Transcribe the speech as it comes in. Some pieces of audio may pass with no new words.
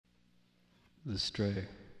The Stray.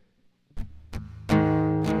 I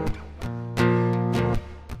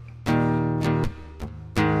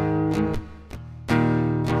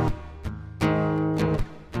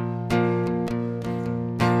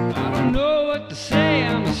don't know what to say,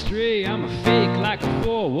 I'm a stray, I'm a fake, like a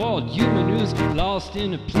four-walled human who's lost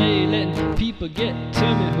in a play, letting people get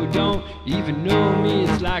to me who don't even know me.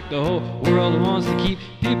 It's like the whole world wants to keep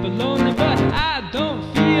people lonely, but I don't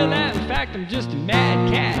feel that. In fact, I'm just a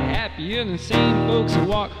mad cat, happier than sane folks who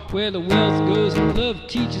walk where the wealth goes. Love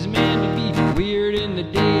teaches man to be weird in the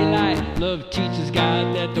daylight. Love teaches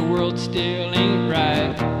God that the world still ain't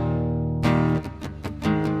right.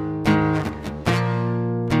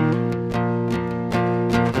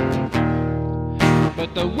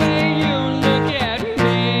 But the way you look at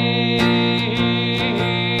me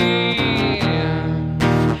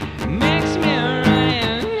makes me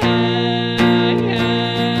run,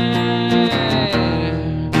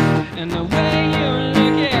 and the way you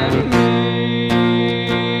look at me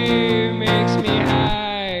makes me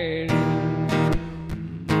hide.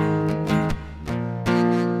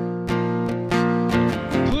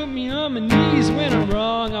 Put me on my knees when I'm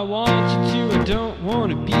wrong, I want you to. I don't want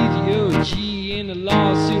to be the OG in a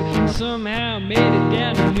lawsuit. Somehow made it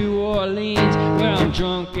down to New Orleans, where I'm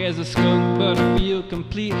drunk as a skunk but I feel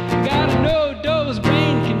complete. Got a no-dose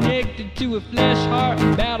brain connected to a flesh heart.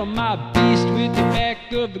 Battle my beast with the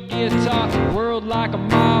back of a guitar. World like a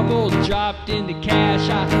marble dropped into cash.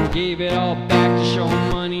 I gave it all back to show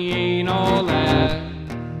money ain't all that.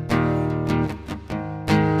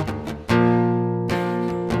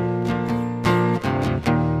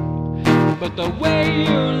 But the way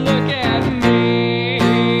you look at me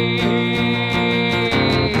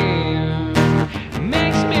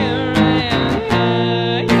makes me run,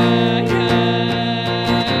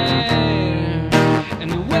 and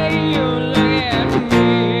the way you look at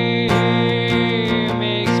me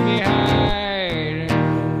makes me hide.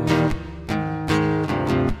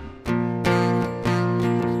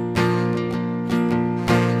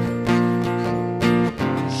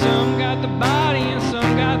 Some got the body and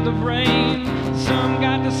some got the brain. Some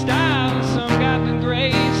got the style and some got the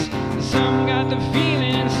grace. Some got the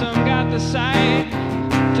feeling and some got the sight.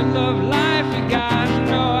 To love life you gotta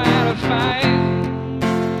know how to fight.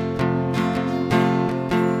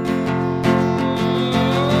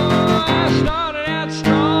 Oh, I started out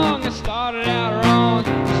strong, I started out wrong,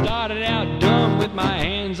 I started out dumb with my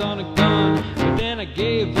hands on a gun. But then I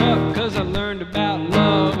gave up cause I learned about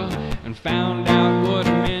love and found out what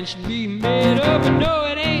a man should be made of. And no,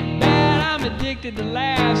 it ain't bad, I'm addicted to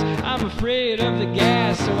laughs. I'm afraid of the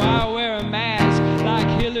gas, so I wear a mask. Like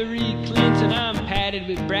Hillary Clinton, I'm padded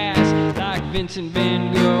with brass. Like Vincent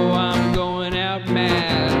Van Gogh, I'm going out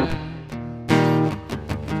mad.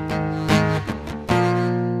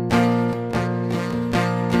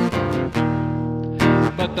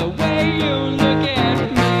 But the way you look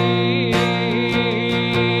at me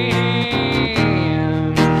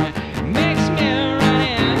makes me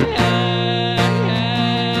run,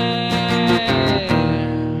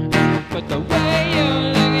 but the way you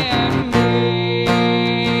look at me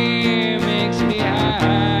makes me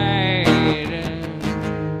hide.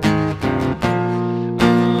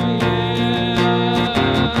 Oh yeah,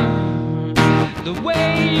 the way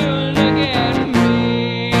you